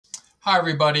Hi,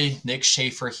 everybody. Nick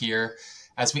Schaefer here.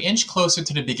 As we inch closer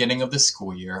to the beginning of the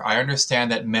school year, I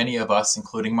understand that many of us,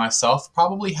 including myself,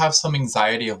 probably have some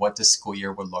anxiety of what this school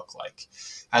year would look like.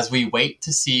 As we wait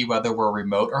to see whether we're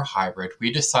remote or hybrid,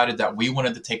 we decided that we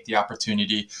wanted to take the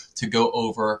opportunity to go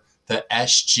over the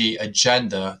SG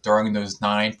agenda during those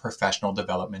 9 professional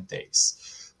development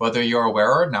days. Whether you're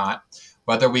aware or not,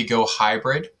 whether we go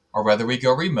hybrid or whether we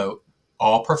go remote,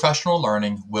 all professional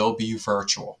learning will be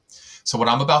virtual. So what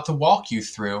I'm about to walk you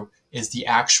through is the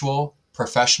actual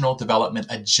professional development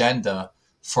agenda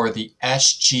for the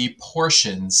SG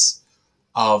portions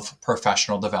of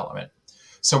professional development.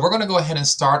 So we're going to go ahead and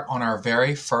start on our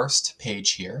very first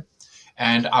page here.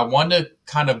 And I want to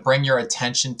kind of bring your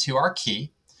attention to our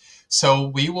key. So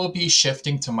we will be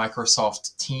shifting to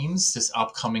Microsoft Teams this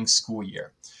upcoming school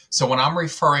year. So when I'm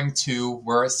referring to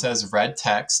where it says red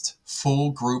text,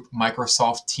 full group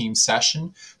Microsoft Teams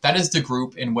session, that is the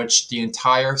group in which the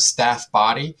entire staff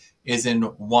body is in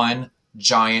one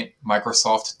giant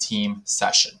Microsoft Team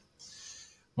session.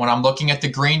 When I'm looking at the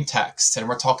green text and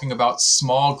we're talking about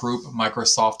small group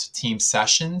Microsoft Teams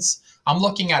sessions, I'm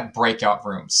looking at breakout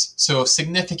rooms, so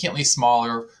significantly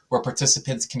smaller where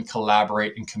participants can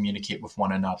collaborate and communicate with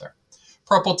one another.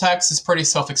 Purple text is pretty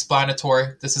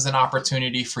self-explanatory. This is an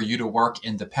opportunity for you to work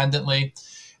independently.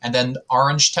 And then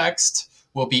orange text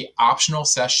will be optional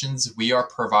sessions we are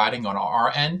providing on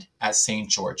our end at St.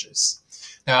 George's.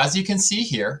 Now, as you can see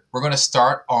here, we're going to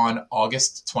start on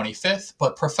August 25th,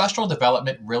 but professional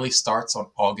development really starts on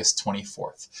August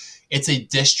 24th. It's a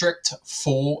district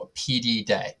full PD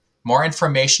day. More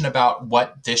information about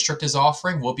what district is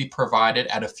offering will be provided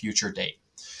at a future date.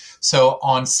 So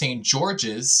on St.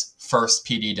 George's first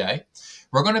PD day,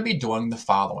 we're going to be doing the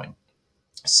following.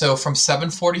 So from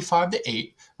 7:45 to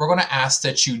 8, we're going to ask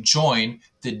that you join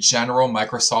the general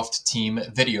Microsoft Team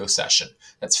video session.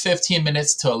 That's 15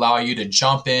 minutes to allow you to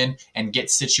jump in and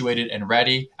get situated and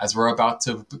ready as we're about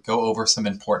to go over some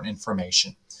important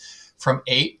information. From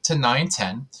 8 to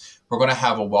 9:10, we're going to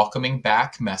have a welcoming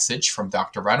back message from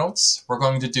Dr. Reynolds. We're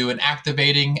going to do an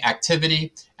activating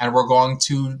activity, and we're going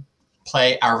to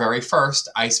play our very first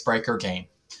icebreaker game.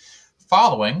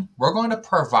 Following, we're going to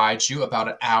provide you about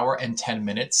an hour and 10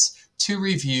 minutes to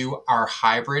review our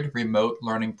hybrid remote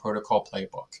learning protocol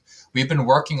playbook. We've been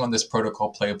working on this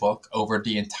protocol playbook over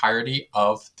the entirety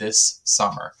of this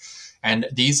summer. And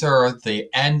these are the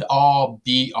end all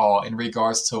be all in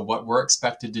regards to what we're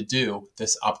expected to do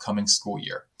this upcoming school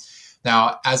year.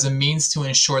 Now, as a means to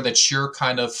ensure that you're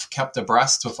kind of kept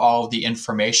abreast with all of the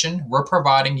information, we're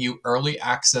providing you early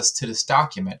access to this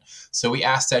document. So we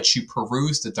ask that you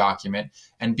peruse the document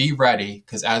and be ready,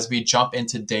 because as we jump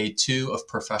into day 2 of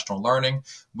professional learning,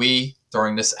 we,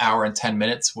 during this hour and 10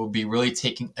 minutes, will be really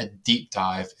taking a deep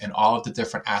dive in all of the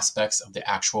different aspects of the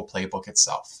actual playbook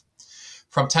itself.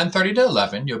 From 10:30 to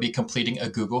 11, you'll be completing a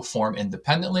Google form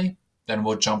independently. Then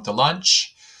we'll jump to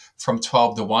lunch. From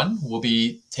 12 to 1, we'll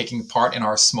be taking part in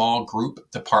our small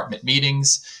group department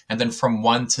meetings. And then from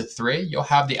 1 to 3, you'll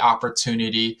have the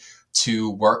opportunity to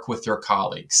work with your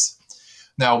colleagues.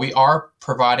 Now, we are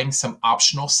providing some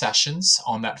optional sessions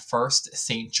on that first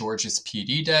St. George's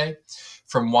PD day.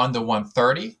 From 1 to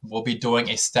 1:30, we'll be doing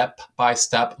a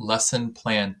step-by-step lesson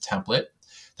plan template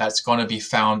that's going to be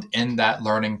found in that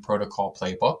learning protocol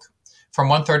playbook. From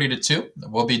 1:30 to 2,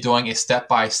 we'll be doing a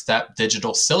step-by-step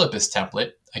digital syllabus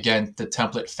template. Again, the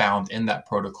template found in that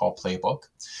protocol playbook.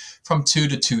 From 2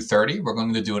 to 2:30, we're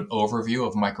going to do an overview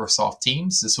of Microsoft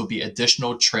Teams. This will be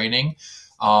additional training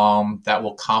that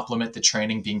will complement the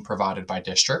training being provided by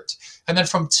district. And then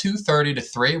from 2:30 to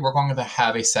 3, we're going to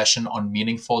have a session on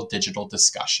meaningful digital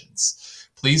discussions.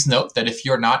 Please note that if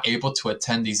you're not able to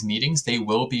attend these meetings, they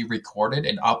will be recorded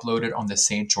and uploaded on the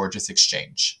St. George's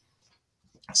Exchange.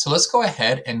 So let's go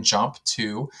ahead and jump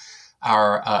to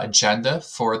our agenda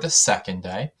for the second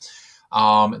day.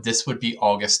 This would be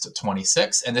August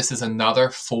 26th, and this is another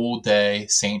full day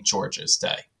St. George's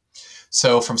Day.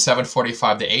 So from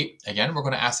 7:45 to 8, again, we're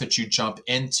going to ask that you jump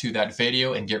into that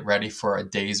video and get ready for a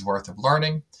day's worth of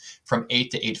learning. From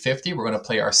 8 to 8:50, we're going to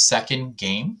play our second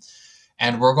game.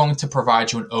 And we're going to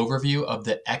provide you an overview of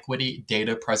the equity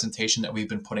data presentation that we've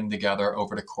been putting together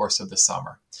over the course of the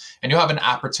summer. And you'll have an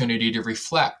opportunity to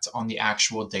reflect on the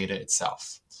actual data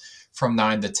itself. From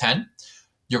 9 to 10,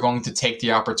 you're going to take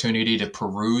the opportunity to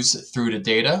peruse through the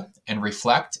data and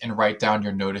reflect and write down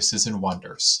your notices and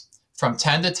wonders. From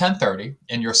 10 to 10:30,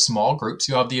 in your small groups,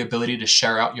 you have the ability to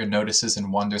share out your notices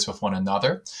and wonders with one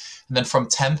another. And then from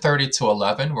 10:30 to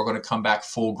 11, we're going to come back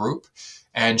full group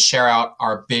and share out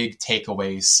our big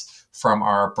takeaways from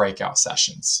our breakout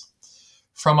sessions.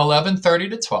 From 11:30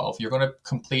 to 12, you're going to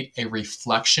complete a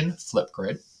reflection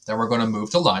Flipgrid. Then we're going to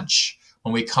move to lunch.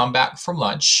 When we come back from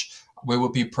lunch, we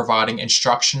will be providing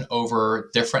instruction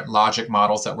over different logic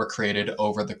models that were created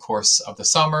over the course of the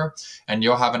summer. And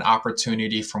you'll have an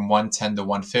opportunity from 110 to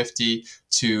 150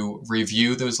 to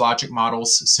review those logic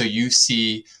models so you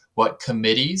see what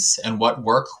committees and what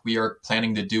work we are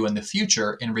planning to do in the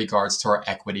future in regards to our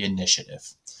equity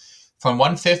initiative. From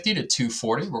 150 to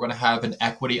 240, we're going to have an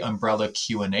equity umbrella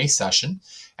Q&A session.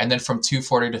 And then from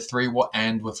 240 to 3, we'll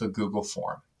end with a Google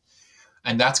form.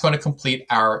 And that's going to complete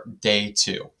our day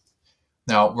 2.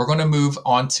 Now, we're going to move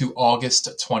on to August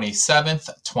 27th,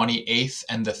 28th,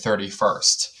 and the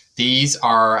 31st. These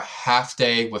are half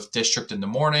day with district in the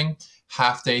morning,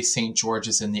 half day St.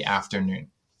 George's in the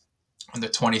afternoon. On the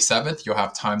 27th, you'll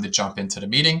have time to jump into the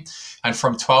meeting. And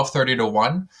from 12:30 to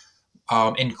 1,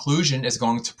 Inclusion is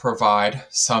going to provide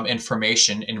some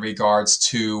information in regards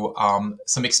to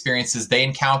some experiences they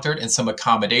encountered and some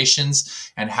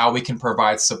accommodations and how we can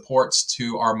provide supports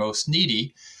to our most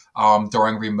needy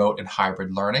during remote and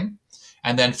hybrid learning.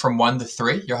 And then from 1 to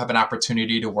 3, you'll have an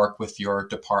opportunity to work with your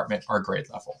department or grade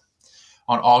level.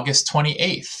 On August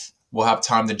 28th, we'll have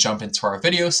time to jump into our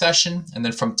video session. And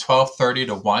then from 12:30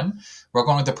 to 1, we're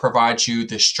going to provide you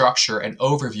the structure and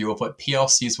overview of what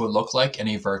PLCs will look like in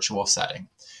a virtual setting.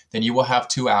 Then you will have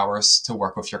 2 hours to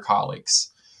work with your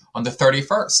colleagues. On the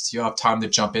 31st, you'll have time to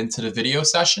jump into the video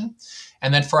session.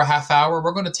 And then for a half hour,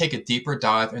 we're going to take a deeper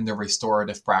dive into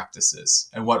restorative practices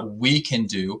and what we can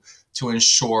do to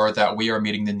ensure that we are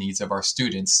meeting the needs of our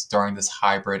students during this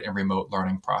hybrid and remote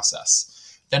learning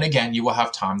process. Then again, you will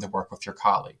have time to work with your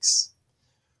colleagues.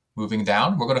 Moving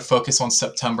down, we're going to focus on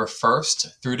September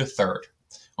 1st through the 3rd.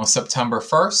 On September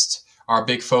 1st, our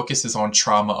big focus is on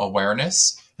trauma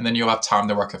awareness, and then you'll have time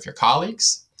to work with your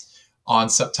colleagues. On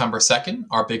September 2nd,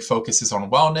 our big focus is on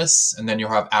wellness, and then you'll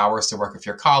have hours to work with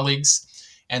your colleagues.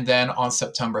 And then on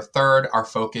September 3rd, our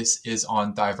focus is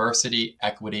on diversity,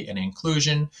 equity, and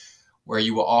inclusion, where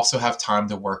you will also have time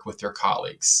to work with your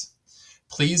colleagues.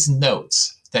 Please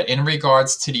note that in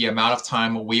regards to the amount of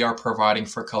time we are providing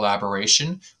for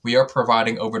collaboration, we are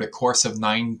providing over the course of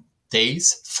 9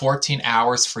 days, 14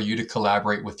 hours for you to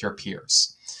collaborate with your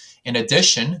peers. In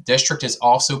addition, district is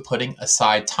also putting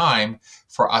aside time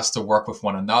for us to work with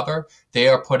one another. They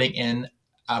are putting in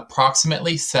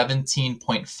approximately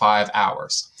 17.5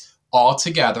 hours.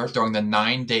 Altogether, during the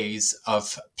 9 days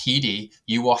of PD,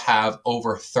 you will have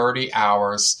over 30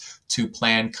 hours to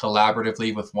plan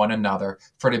collaboratively with one another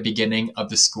for the beginning of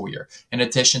the school year, in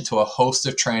addition to a host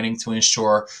of training to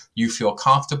ensure you feel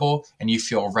comfortable and you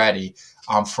feel ready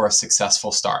for a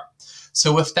successful start.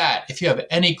 So with that, if you have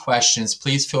any questions,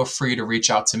 please feel free to reach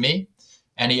out to me.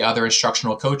 Any other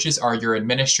instructional coaches are your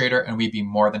administrator, and we'd be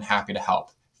more than happy to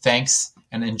help. Thanks,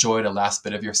 and enjoy the last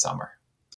bit of your summer.